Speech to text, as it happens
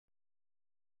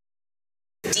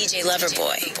DJ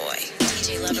Luvrboi.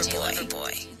 DJ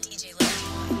Luvrboi.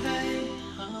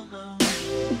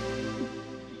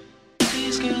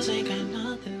 These girls ain't got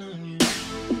nothing on you.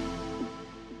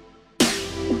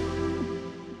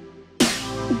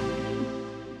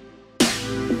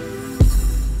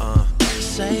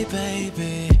 Say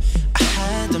baby, I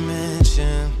had to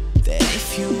mention that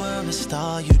if you were a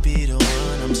star, you'd be the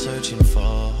one I'm searching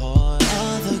for.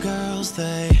 Other girls,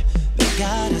 they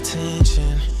got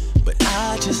attention, but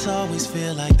I just always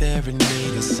feel like they're in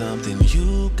need of something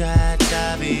you got. It's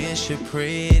obvious you're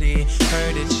pretty.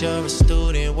 Heard that you're a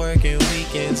student working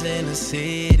weekends in the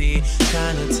city.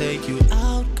 Trying to take you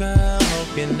out, girl,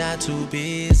 hope you're not too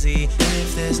busy. And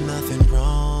if there's nothing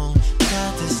wrong,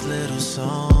 got this little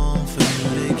song for you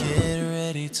to get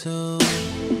ready to.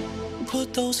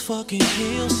 Put those fucking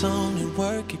heels on and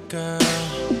work it, girl.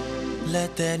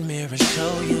 Let that mirror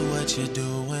show you what you're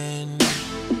doing.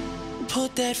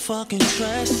 Put that fucking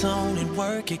dress on and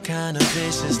work it, kinda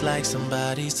vicious, like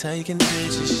somebody's taking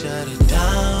pictures. Shut it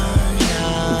down,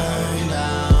 down,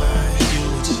 down. You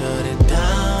would shut it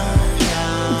down,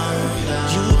 down, down.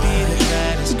 You'd be the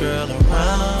baddest girl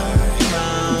around,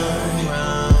 round,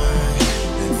 round.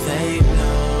 And they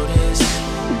notice.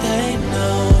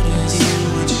 You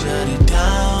would shut it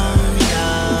down,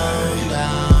 down,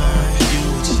 down. You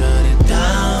would shut it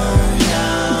down,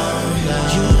 down, down.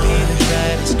 You'd be the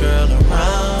baddest girl around,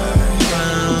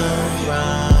 round,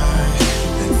 round.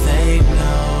 And they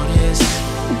notice.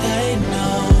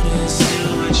 You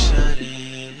would shut it.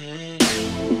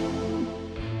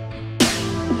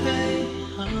 Hey,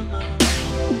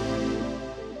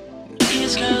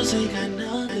 these girls ain't got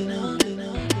nothing on.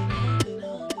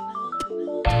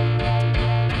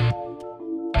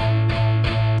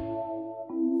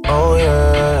 Oh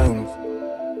yeah,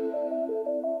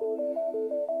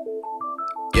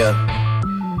 yeah.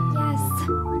 Yes.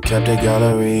 Kept the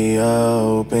gallery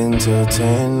open till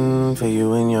 10 for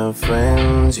you and your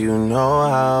friends. You know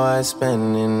how I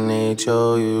spend in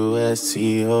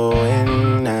HOUSTON.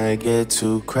 I get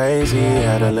too crazy,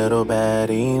 had a little bad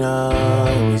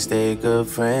and we stay good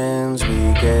friends.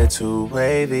 We get too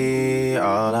wavy.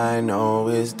 All I know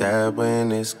is that when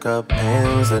this cup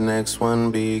ends, the next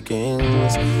one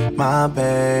begins. My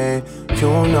babe,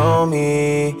 you know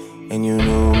me. And you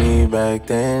knew me back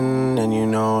then, and you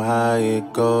know how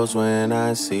it goes when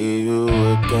I see you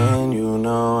again. You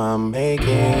know I'm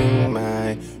making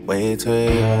my way to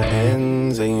your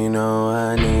ends, and you know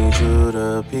I need you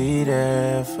to be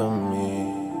there for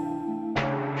me.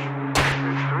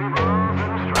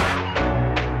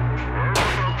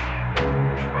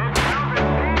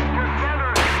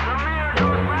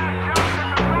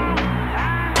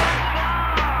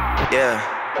 Yeah.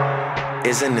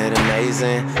 Isn't it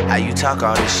amazing how you talk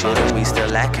all this shit and we still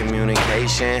lack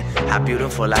communication? How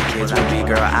beautiful our kids will be,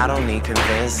 girl, I don't need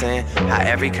convincing. How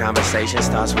every conversation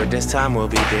starts with this time will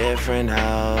be different.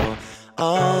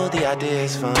 Oh, the idea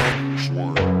is fun.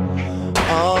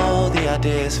 Oh, the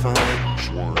idea is fun.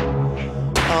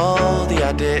 Oh, the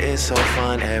idea is so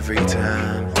fun every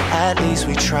time. At least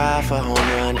we try for home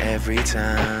run every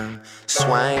time.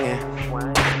 Swinging,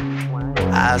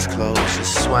 eyes closed,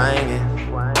 just swinging.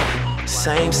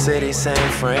 Same city,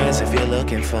 same friends if you're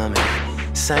looking for me.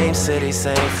 Same city,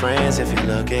 same friends if you're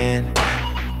looking.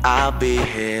 I'll be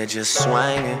here just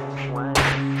swinging.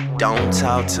 Don't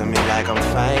talk to me like I'm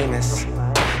famous.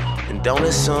 And don't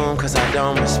assume cause I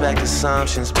don't respect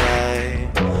assumptions, babe.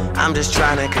 I'm just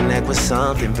trying to connect with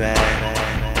something, babe.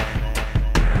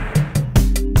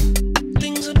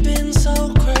 Things have been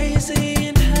so crazy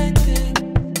and hectic.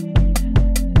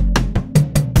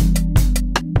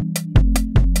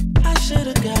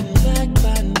 Should've gotten back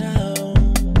by now,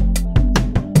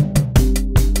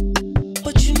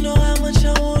 but you know how much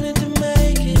I wanted to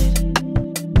make it.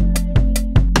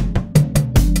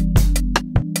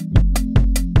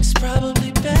 It's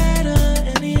probably better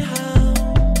anyhow.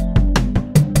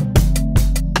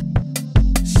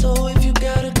 So if you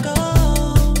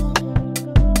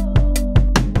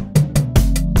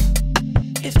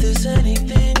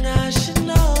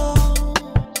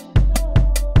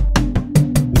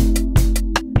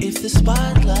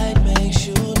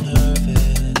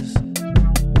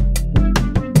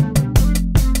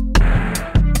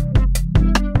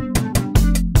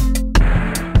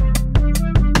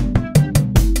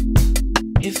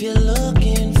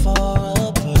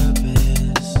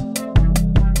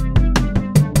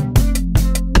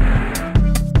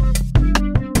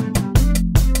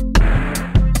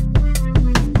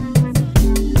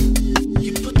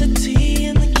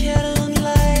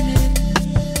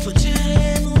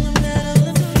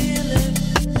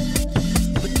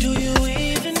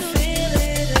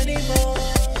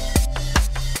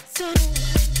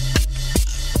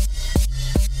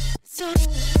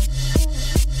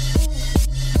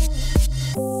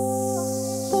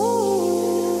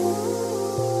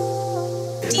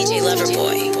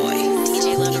Djluvrboi.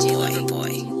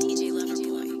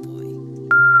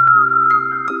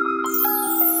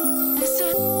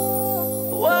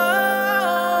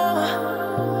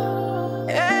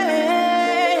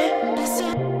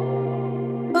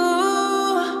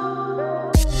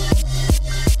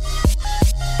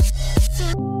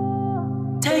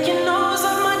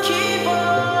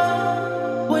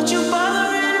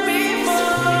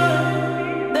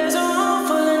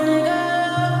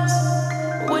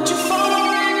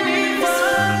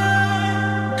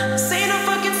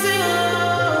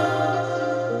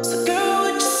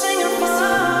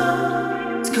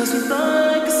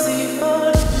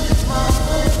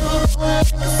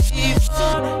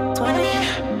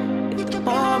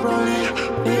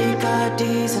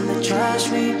 In the trash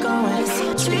we going,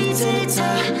 streets in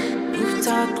time,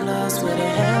 rooftop clubs with a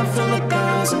handful of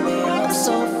girls, and they all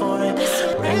so foreign.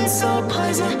 Rain so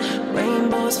poison,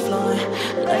 rainbows flowing,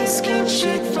 light skin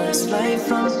chick, first flight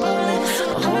from Poland.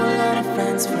 A whole lot of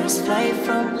friends, first flight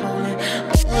from Poland.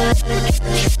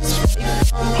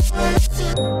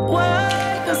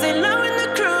 Why? 'Cause they loving the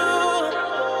crew,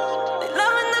 they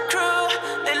loving the crew,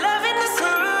 they loving the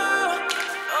crew.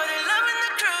 Oh, they loving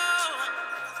the crew.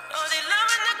 Oh, they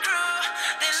loving the crew,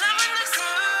 they loving the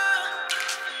crew,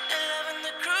 they loving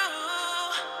the crew,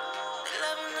 they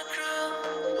loving the crew.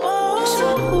 Oh,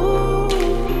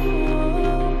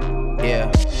 yeah.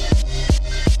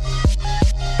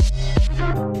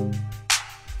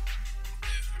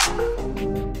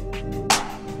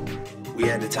 We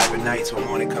had the type of nights when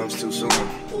morning comes too soon,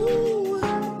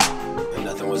 and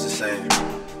nothing was the same.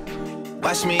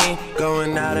 watch me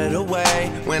going out of the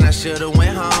way when I should've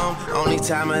went home. Only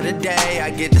time of the day I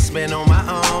get to spend on my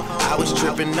own. I was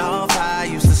tripping off high,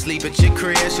 used to sleep at your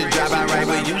crib. Should drive by right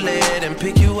where you live and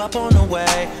pick you up on the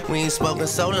way. We ain't spoken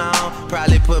so long,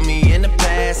 probably put me in the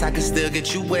past. I could still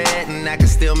get you wet and I could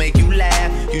still make you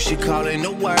laugh. You should call in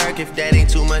to work if that ain't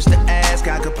too much to ask.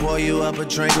 I could pour you up a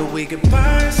drink or we could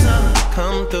burn some.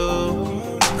 Come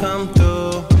through, come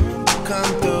through,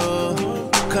 come through,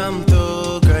 come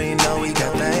through. Girl, you know we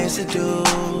got things to do.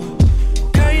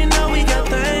 Girl, you know we got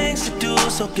things to do.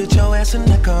 So get your ass in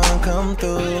the car and come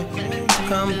through,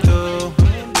 come through,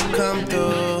 come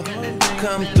through,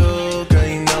 come through. Girl,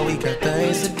 you know we got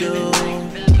things to do.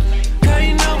 Girl,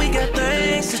 you know we got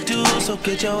things to do. So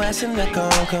get your ass in the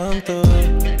car and come through.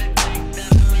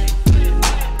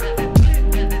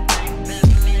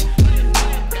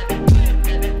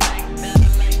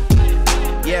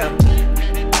 Yeah.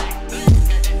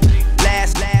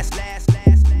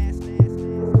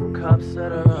 Cups of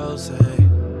the rose,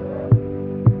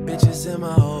 bitches in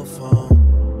my old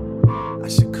phone. I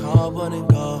should call one and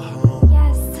go home.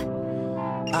 Yes.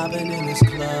 I've been in this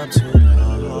club too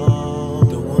long.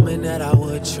 The woman that I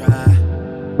would try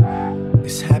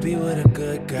is happy with a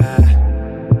good guy,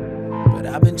 but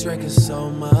I've been drinking so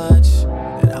much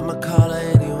that I'ma call her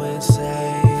anyway and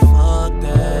say, fuck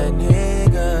that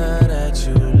nigga that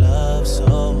you love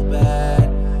so bad.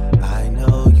 I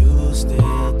know you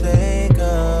still think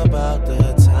about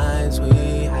the times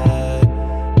we had.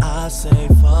 I say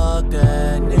fuck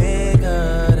that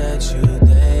nigga that you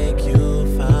think you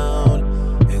found,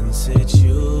 and since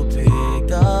you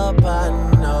picked up, I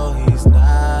know he's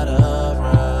not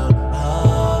around.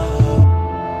 Oh,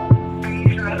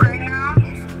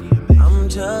 I'm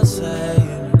just saying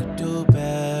you could do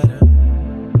better.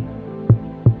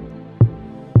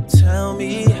 Tell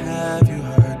me, have you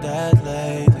heard that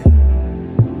lately?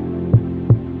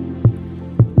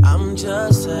 I'm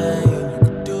just saying you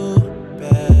could do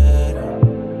better,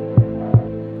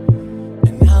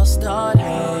 and I'll start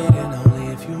hating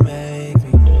only if you make me.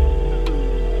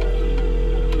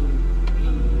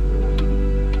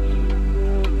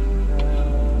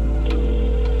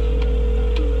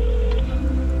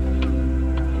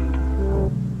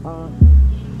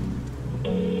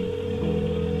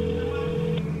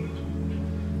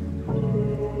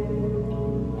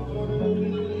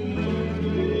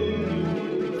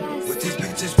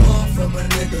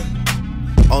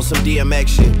 On some DMX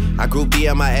shit, I group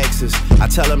DM my exes. I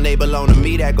tell them they belong to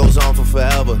me, that goes on for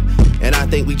forever. And I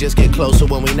think we just get closer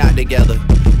when we not together.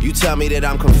 You tell me that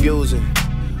I'm confusing,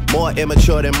 more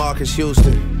immature than Marcus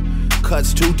Houston.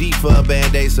 Cuts too deep for a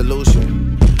Band-Aid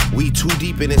solution. We too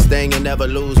deep in this thing, you'll never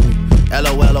lose me.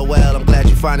 LOL, I'm glad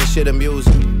you find this shit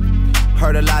amusing.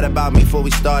 Heard a lot about me before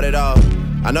we started off.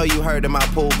 I know you heard of my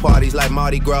pool parties like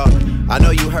Mardi Gras. I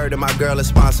know you heard that my girl is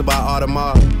sponsored by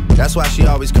Audemars. That's why she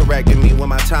always correcting me when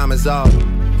my time is off.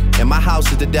 And my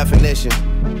house is the definition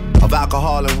of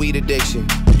alcohol and weed addiction.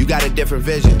 You got a different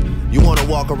vision. You wanna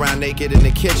walk around naked in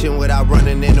the kitchen without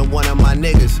running into one of my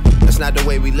niggas. That's not the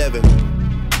way we living.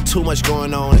 too much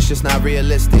going on, it's just not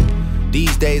realistic.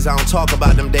 These days I don't talk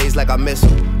about them days like I miss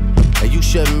them. And you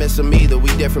shouldn't miss them either, we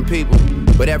different people.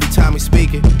 But every time we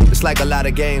speak it, it's like a lot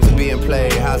of games are being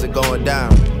played. How's it going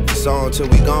down? It's on till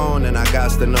we gone, and I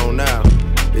got to know now.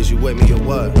 Is you with me or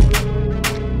what?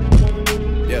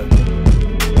 Yeah.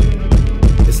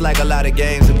 It's like a lot of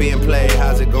games are being played.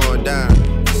 How's it going down?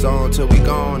 It's on till we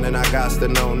gone, and I got to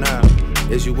know now.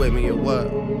 Is you with me or what?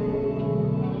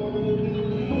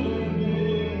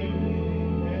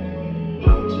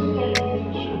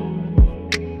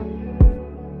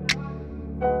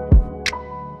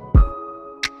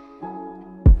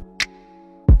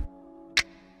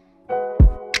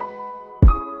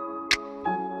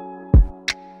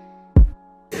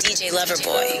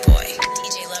 Djluvrboi,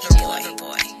 Djluvrboi,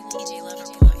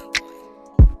 Djluvrboi.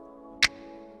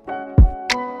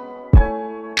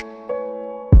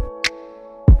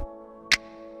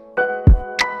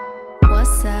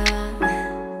 What's up?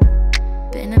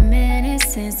 Been a minute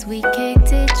since we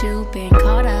kicked it. You been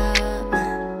caught up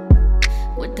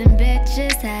with them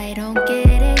bitches. I don't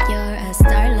get it. You're a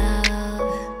star, love.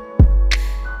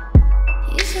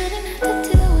 You shouldn't have to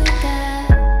deal with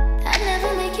that. I'd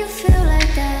never make you feel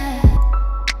like that.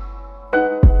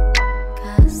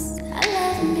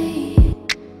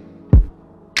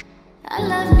 I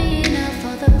love me enough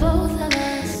for the both of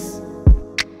us.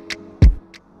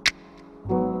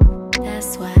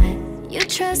 That's why you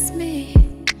trust me.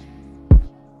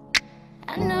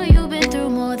 I know you've been through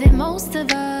more than most of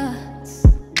us.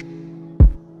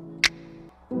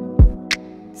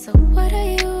 So what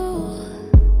are you?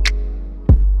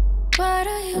 What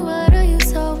are you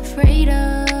so afraid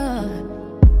of?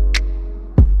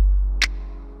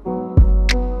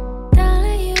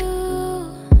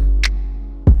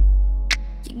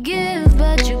 Give,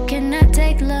 but you cannot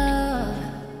take love.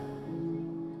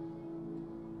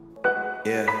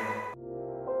 Yeah.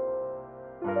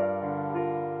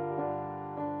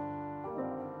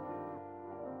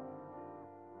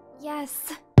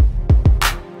 Yes.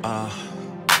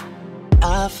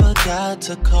 I forgot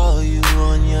to call you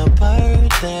on your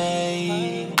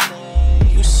birthday.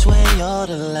 You swear you're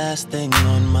the last thing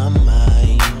on my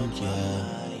mind, yeah.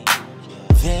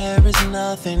 There is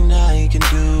nothing I can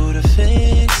do to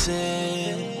fix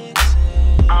it.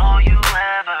 All you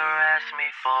ever asked me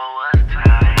for was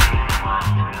time.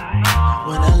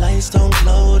 When the lights don't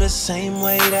glow the same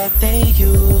way that they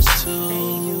used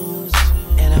to,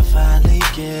 and I finally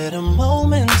get a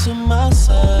moment to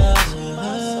myself,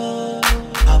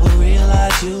 I will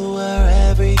realize you were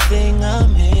everything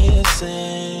I'm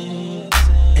missing.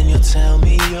 And you'll tell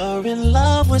me you're in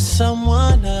love with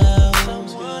someone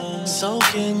else. So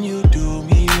can you do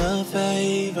me a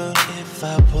favor? If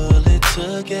I pull it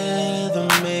together,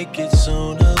 make it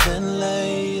sooner than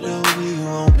later. We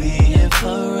won't be here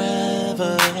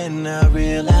forever. And I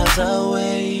realize I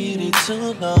waited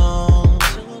too long,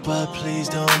 but please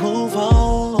don't move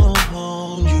on.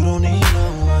 You don't need no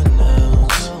one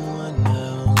else.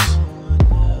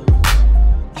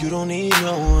 You don't need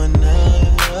no one else.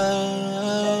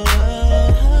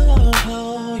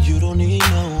 You don't need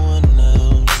no one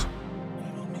else.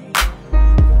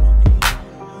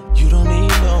 You don't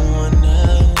need no one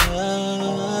else.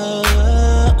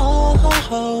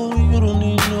 Oh, you don't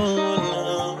need no one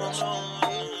else.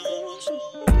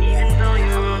 Even though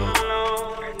you're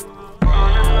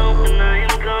on an open, I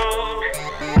am gone.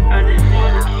 I just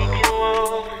want to keep you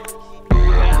warm.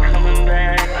 I'm coming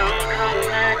back,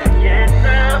 yes,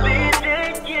 I'll be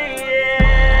thinking.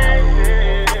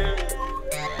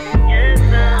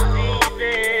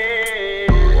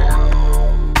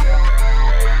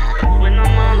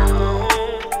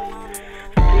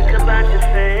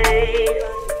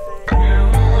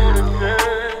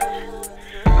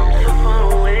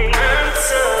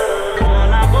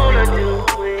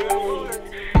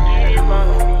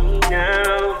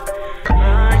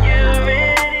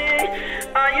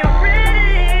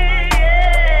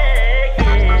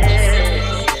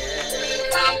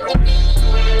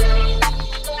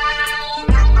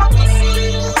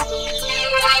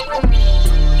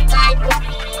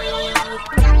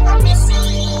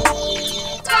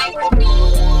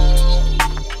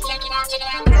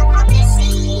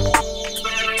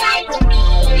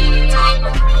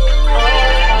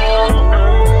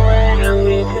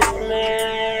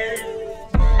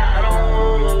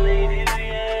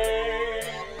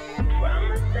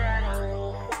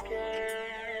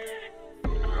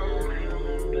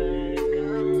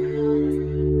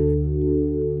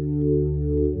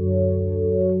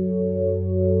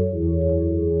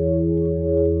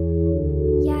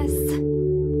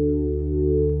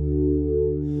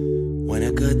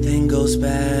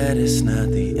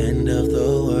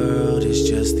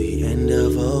 the end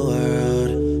of a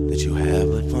world that you have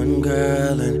with one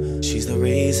girl, and she's the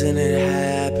reason it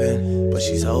happened, but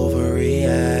she's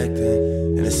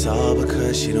overreacting, and it's all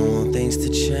because she don't want things to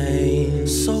change.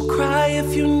 So cry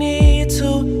if you need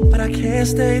to, but I can't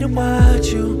stay to watch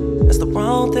you. That's the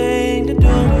wrong thing to do.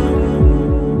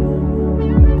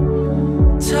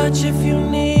 Touch if you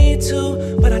need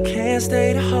to, but I can't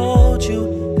stay to hold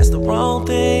you. That's the wrong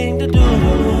thing to do.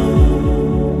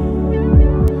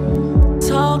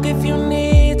 Talk if you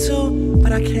need to,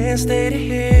 but I can't stay to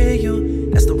hear you.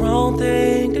 That's the wrong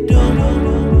thing to do.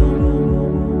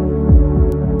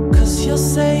 Cause you'll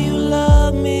say you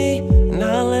love me, and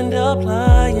I'll end up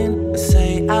lying and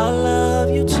say I love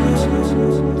you too.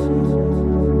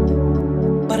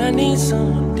 But I need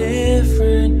someone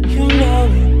different, you know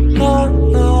it. Oh,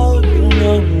 oh, you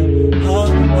know it. Oh,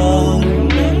 oh, you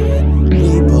know it.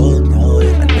 We both know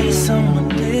it. I need someone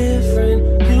different,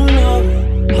 you know it.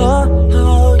 Oh,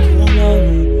 oh, you know it.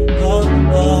 Oh,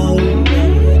 oh, you know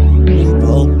it. We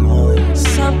both know it.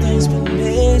 Something's been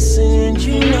missing,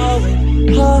 you know it.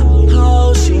 Oh,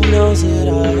 oh, she knows it.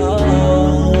 Oh,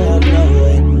 I know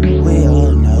it. We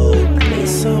all know it. I need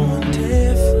someone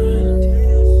different.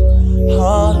 Oh,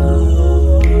 oh.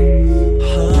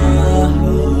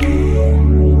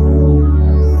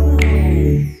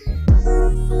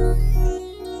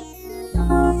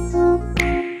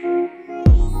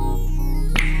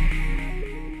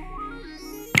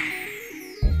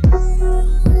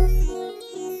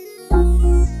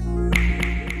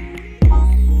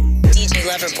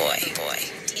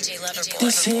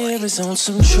 This here is on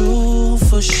some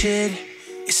truthful shit.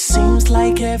 It seems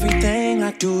like everything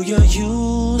I do, you're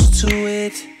used to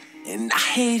it. And I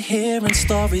hate hearing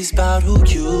stories about who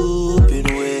you've been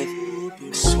with.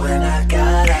 It's when I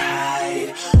gotta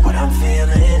hide what I'm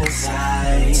feeling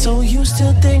inside. So you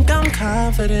still think I'm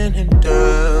confident and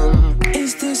dumb?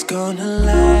 Is this gonna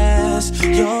last?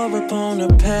 You're up on a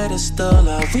pedestal,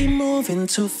 are we moving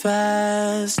too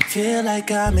fast? Feel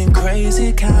like I'm in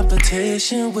crazy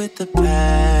competition with the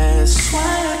past. Why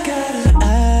I gotta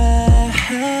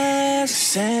ask?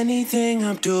 Is anything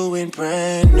I'm doing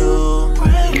brand new?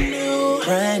 Brand new,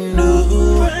 brand new,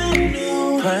 brand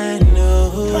new, brand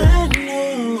new, brand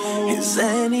new. Is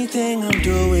anything I'm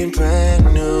doing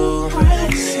brand new?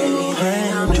 Brand new,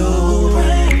 brand new,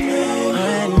 brand new,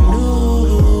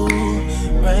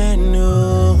 brand new,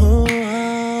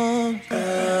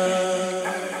 brand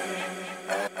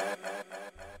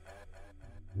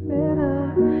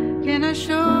new. Can I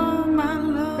show my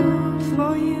love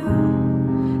for you?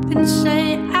 Then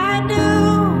say I do,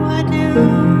 I do,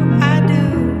 I do.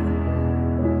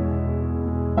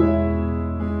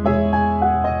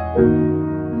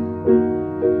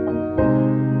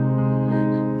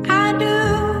 I do,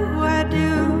 I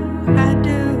do, I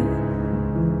do.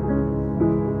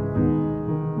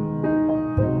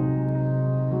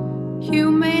 You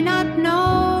may not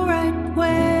know right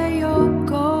where you're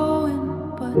going,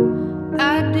 but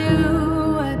I do,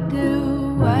 I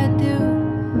do, I do.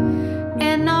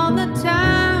 And all the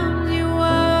times you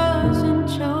wasn't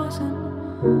chosen,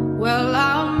 well,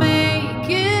 I'll make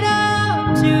it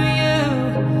up to you.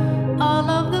 All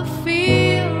of the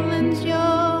feelings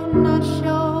you're not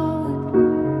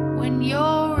showing when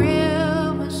your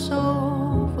river's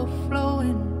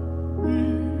overflowing.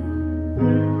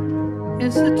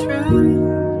 Is it true?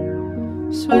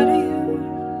 Swear to you,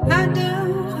 I do,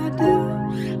 I do,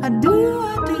 I do,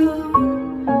 I do,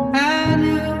 I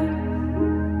do.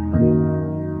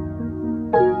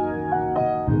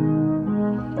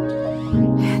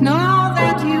 And all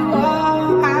that you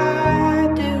are, I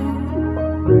do.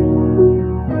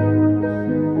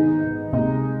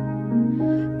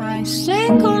 My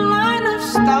single line of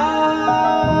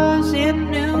stars in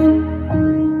noon,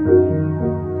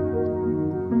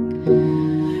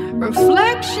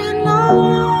 reflection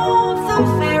of the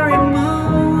very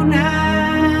moon.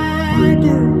 I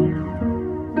do.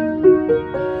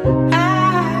 I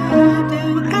do,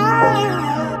 I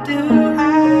do, I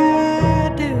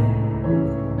do.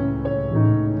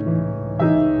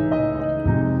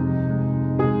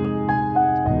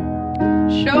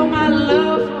 Show my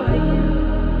love for you.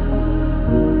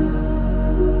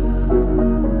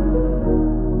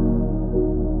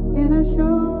 Can I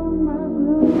show my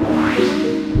love for you?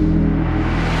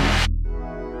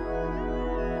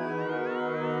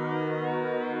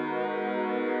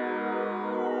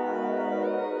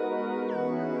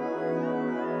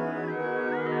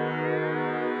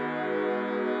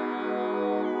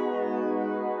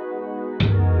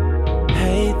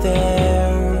 Hey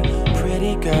there,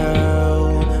 pretty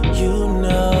girl, you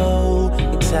know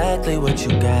exactly what you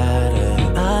got,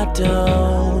 and I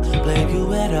don't blame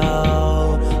you at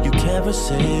all. You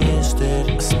resisted,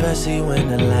 especially when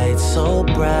the light's so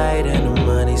bright and the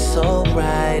money's so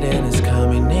right, and it's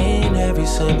coming in every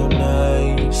single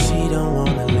night. She don't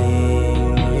wanna leave.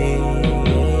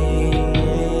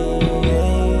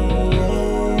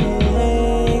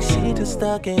 She just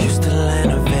stuck in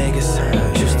Houston, Vegas,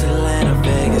 Houston,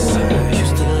 Vegas,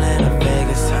 Houston,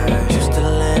 Vegas,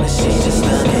 Houston, she just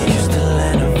stuck in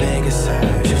Houston, Vegas,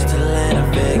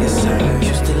 Houston, Vegas,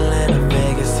 Houston,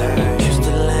 Vegas,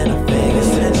 Houston, Vegas,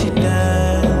 and she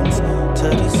dance to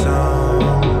the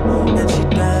song, and she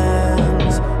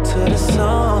dance to the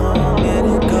song, and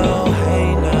it go,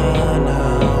 hey nah,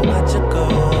 nah, watch it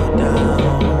go down.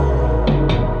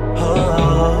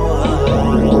 Oh,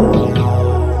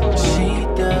 she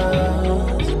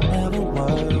doesn't never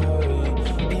worry.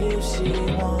 If she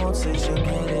wants it, she'll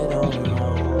get it on her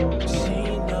own.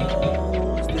 She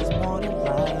knows there's more to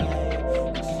life,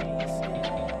 and she's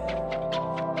scared.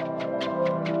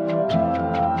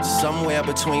 Somewhere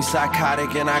between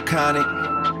psychotic and iconic.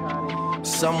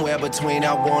 Somewhere between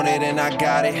I want it and I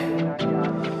got it.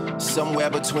 Somewhere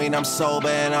between I'm sober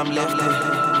and I'm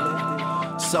lifted.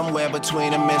 Somewhere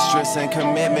between a mistress and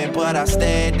commitment, but I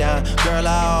stayed down. Girl,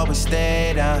 I always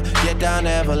stay down. Get down,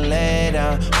 never lay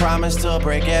down. Promise to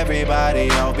break everybody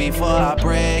out before I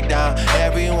break down.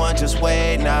 Everyone just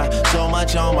wait now. So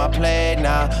much on my plate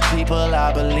now. People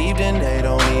I believed in, they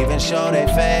don't even show their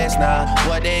face now.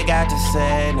 What they got to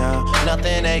say now?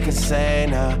 Nothing they can say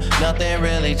now. Nothing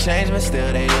really changed, but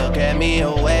still they look at me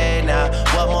away now.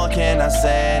 What more can I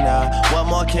say now? What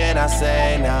more can I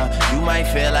say now? You might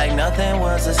feel like nothing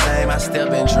was the same. I still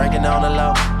been drinking on the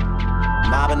low,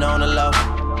 mobbing on the low,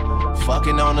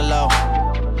 fucking on the low,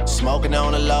 smoking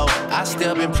on the low. I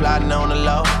still been plotting on the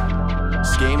low,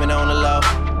 scheming on the low.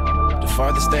 The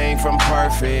furthest thing from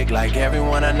perfect, like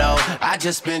everyone I know. I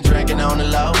just been drinking on the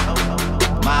low,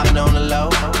 mobbing on the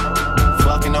low,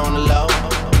 fucking on the low,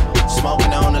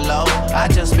 smoking on the low. I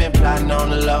just been plotting on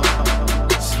the low,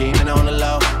 scheming on the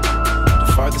low.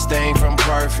 The furthest thing from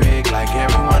perfect, like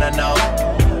everyone I know.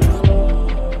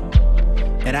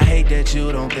 And I hate that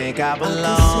you don't think I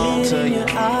belong to you.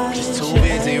 Just too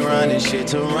busy running shit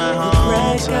to run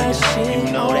home to you.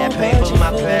 You know that paper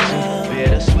my passion.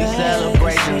 Bittersweet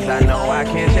celebrations. I know I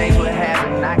can't change what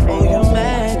happened. I can't. Oh, you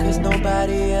mad cause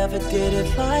nobody ever did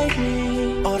it like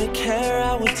me. All the care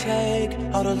I would take,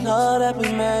 all the love that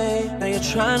we made. Now you're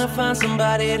trying to find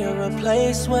somebody to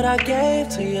replace what I gave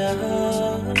to you.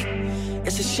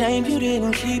 It's a shame you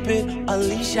didn't keep it,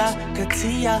 Alicia,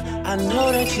 Katia. I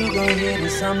know that you gon' hear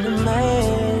this, I'm the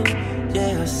man.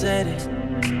 Yeah, I said it,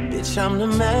 bitch, I'm the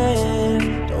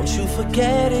man. Don't you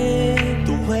forget it.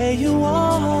 The way you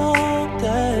walk,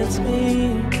 that's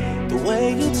me. The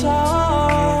way you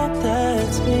talk,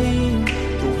 that's me.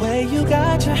 The way you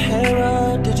got your hair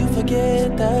up, did you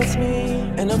forget that's me?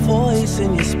 And the voice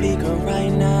in your speaker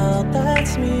right now,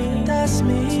 that's me, that's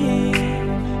me.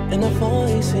 And the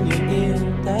voice in your ear,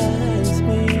 that's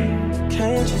me.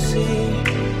 Can't you see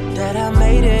that I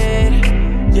made it?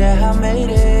 Yeah, I made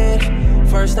it.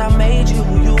 First I made you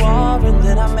who you are, and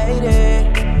then I made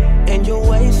it. And you're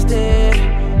wasted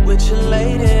with your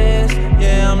latest.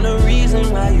 Yeah, I'm the reason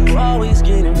why you always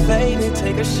get invaded.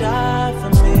 Take a shot for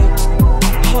me.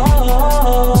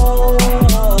 Oh,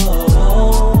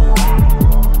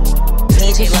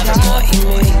 DJ Luvrboi.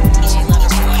 DJ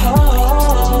Luvrboi.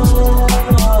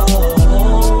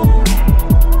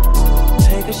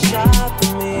 Take a shot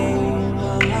for me.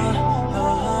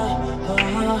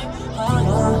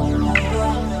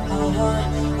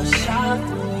 A shot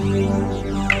for me.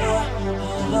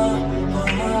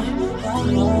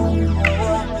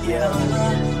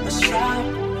 Yeah. A shot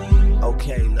for me.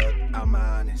 Okay, look, I'm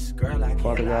honest. Girl, I can't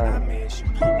Father lie, I God, miss you.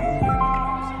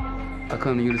 I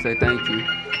come to you to say thank you.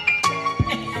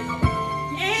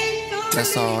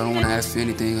 That's all. I don't want to ask for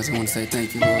anything. I just want to say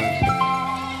thank you, Lord.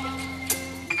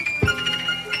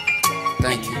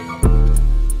 Thank you.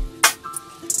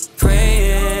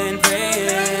 Praying,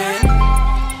 praying.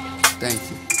 Thank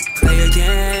you. Pray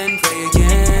again, pray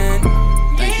again.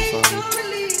 Thank you, Father.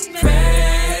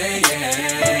 Praying,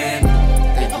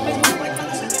 Thank you, Lord.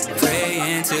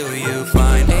 pray until you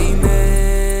find a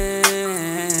man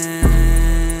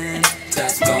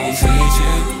that's gon' treat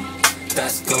you,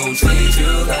 that's gon' treat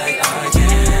you like I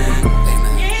can.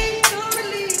 Amen.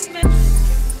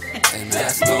 Amen.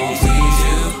 That's gon' please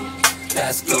you,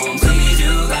 that's gon' please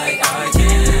you like I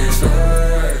can.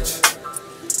 Church.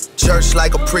 Church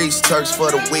like a priest, Turks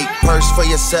for the weak. Purse for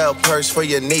yourself, purse for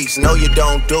your niece. No, you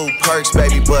don't do perks,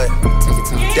 baby, but Take your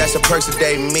time. that's a purse that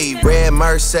they meet. Red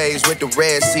Mercedes with the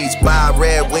red seats. Buy a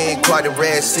red wig, quite a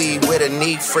red seat with a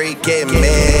neat freak. Get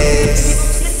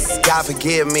messy. God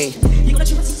forgive me.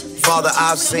 Father,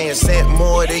 I've sinned, sent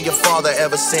more than your father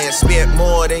ever sent, spent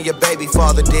more than your baby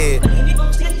father did.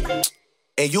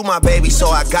 And you my baby, so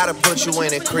I gotta put you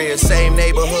in a crib. Same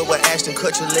neighborhood where Ashton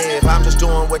Kutcher live. I'm just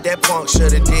doing what that punk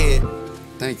shoulda did.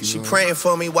 Thank you. She praying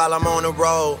for me while I'm on the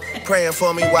road, praying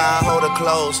for me while I hold her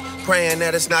close, praying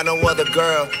that it's not no other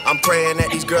girl. I'm praying that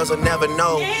these girls will never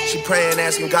know. She praying,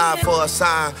 asking God for a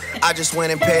sign. I just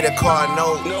went and paid a car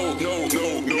note.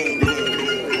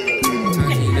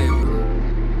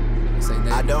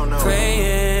 I don't know.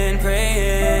 Praying.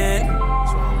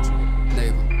 What's wrong with you?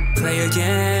 Neighbor. Pray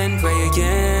again.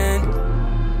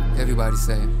 Everybody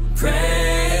say.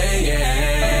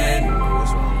 Praying.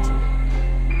 What's wrong with you?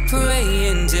 Pray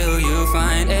until you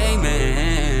find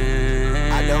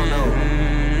amen. I don't know.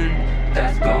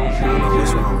 That's gon' I don't know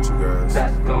what's wrong with you girls. I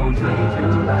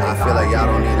feel like y'all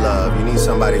don't need love. You need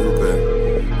somebody who could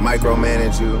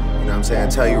micromanage you. You know what I'm saying?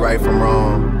 Tell you right from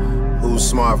wrong. Who's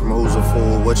smart from who's a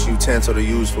fool, which utensil to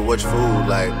use for which food.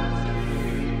 Like,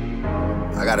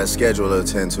 I got a schedule to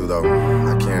attend to though.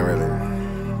 I can't really.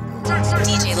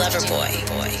 DJ Luvrboi.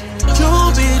 You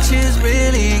bitches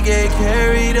really get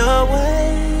carried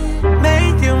away,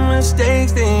 making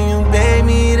mistakes, then you beg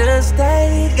me to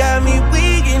stay. Got me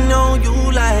weaking on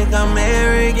you like I'm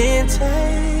arrogant.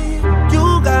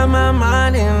 You got my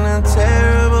mind in a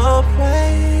terrible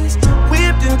place,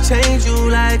 whipped and changed you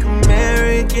like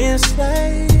American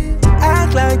slave.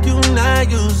 Act like you not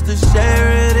used to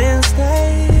Sheridan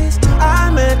stays. I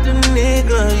met the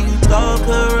nigga you thought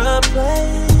could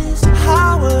replace.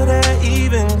 How would there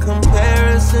even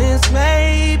comparisons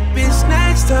made? Bitch,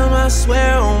 next time I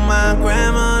swear on my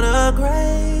grandmother's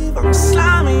grave, I'm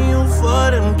sliming you for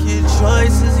them kid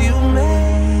choices you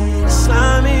made.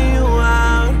 Sliming you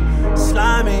out,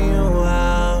 sliming you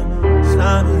out,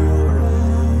 sliming you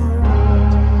out.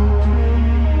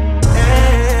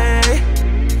 Hey,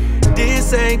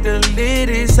 this ain't the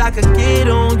latest I could get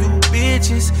on you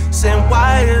bitches. Send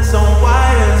wires on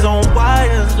wires on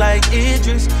wires like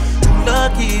Idris.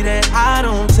 Lucky that I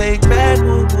don't take back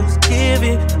what was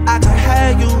given. I could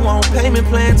have you on payment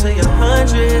plan till you're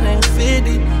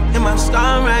 150. And my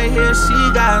star right here,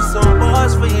 she got some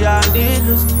bars for y'all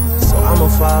niggas. So I'ma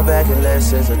fall back and let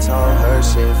SZA talk her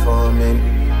shit for a minute.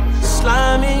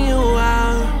 Sliming you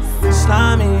out,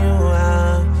 sliming you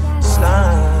out,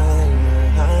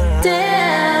 sliming you out.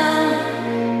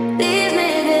 Damn, these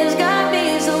niggas got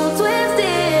me so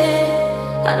twisted.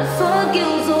 How the fuck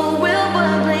you so real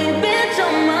but play bitch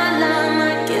on my line? I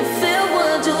can feel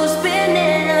what you're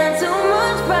spinning. Not too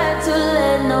much pride to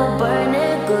let no burn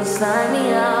it. Go slime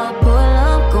me out, pull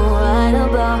up, go right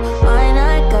about. Mine,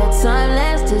 I got time,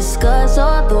 let's discuss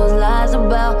all those lies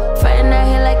about. Friend out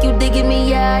here like you digging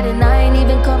me out, and I ain't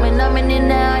even coming up in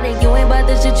and out. And you ain't about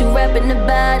the shit you rapping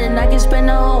about, and I can spend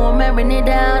the whole I'm airing it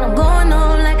down. I'm going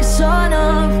on like a sort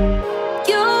of.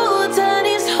 You tell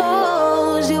these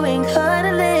hoes you ain't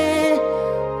cuddling,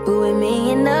 but with me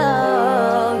you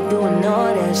know, doing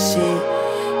all that shit.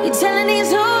 You telling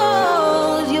these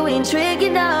hoes you ain't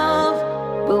tricking off,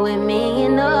 but with me you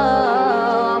know,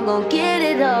 I'm gon' get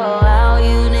it all. How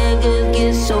you niggas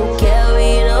get so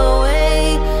carried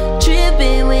away,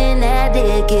 tripping when that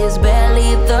dick is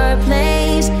barely third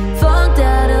place. Fucked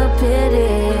out of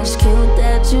pity, it's cute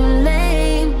that you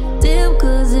lame. Damn,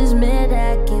 cause it's mid,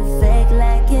 I can fake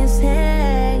like it's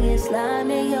hang. It's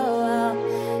sliming you out,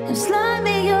 it's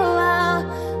sliming you out,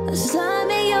 it's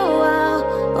sliming you out.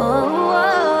 Oh, oh, oh,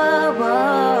 Oh.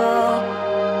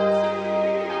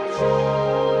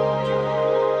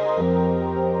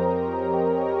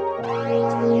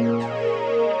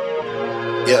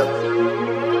 Yeah.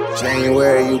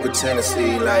 January, you could tend to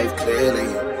see life clearly,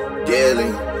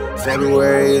 daily.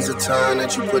 February is a time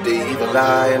that you put the evil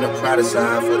eye and the pride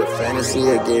aside for the fantasy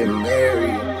of getting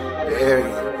married. Very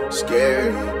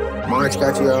scary. March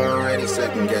got you already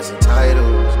second guessing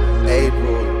titles.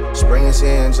 April, spring is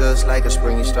in just like a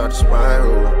spring, you start to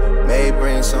spiral. May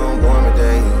bring some warmer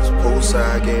days,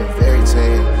 poolside getting very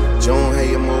tan. June,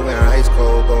 hey, you're moving ice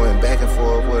cold, going back and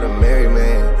forth with a married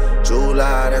man.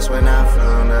 July, that's when I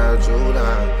found out.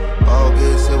 July,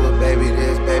 August, it was baby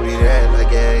this, baby that,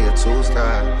 like yeah, you're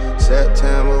two-star.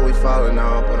 September, we falling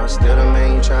off, but I'm still the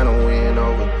man you tryna win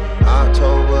over.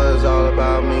 October is all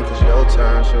about me, cause your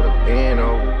turn should've been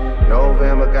over.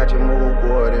 November, got your mood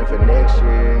board in for next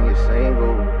year, and you're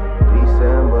single.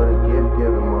 December, the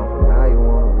gift-giving month, and now you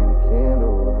wanna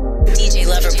rekindle. DJ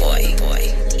Luvrboi.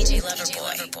 DJ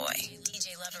Luvrboi.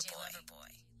 DJ Luvrboi.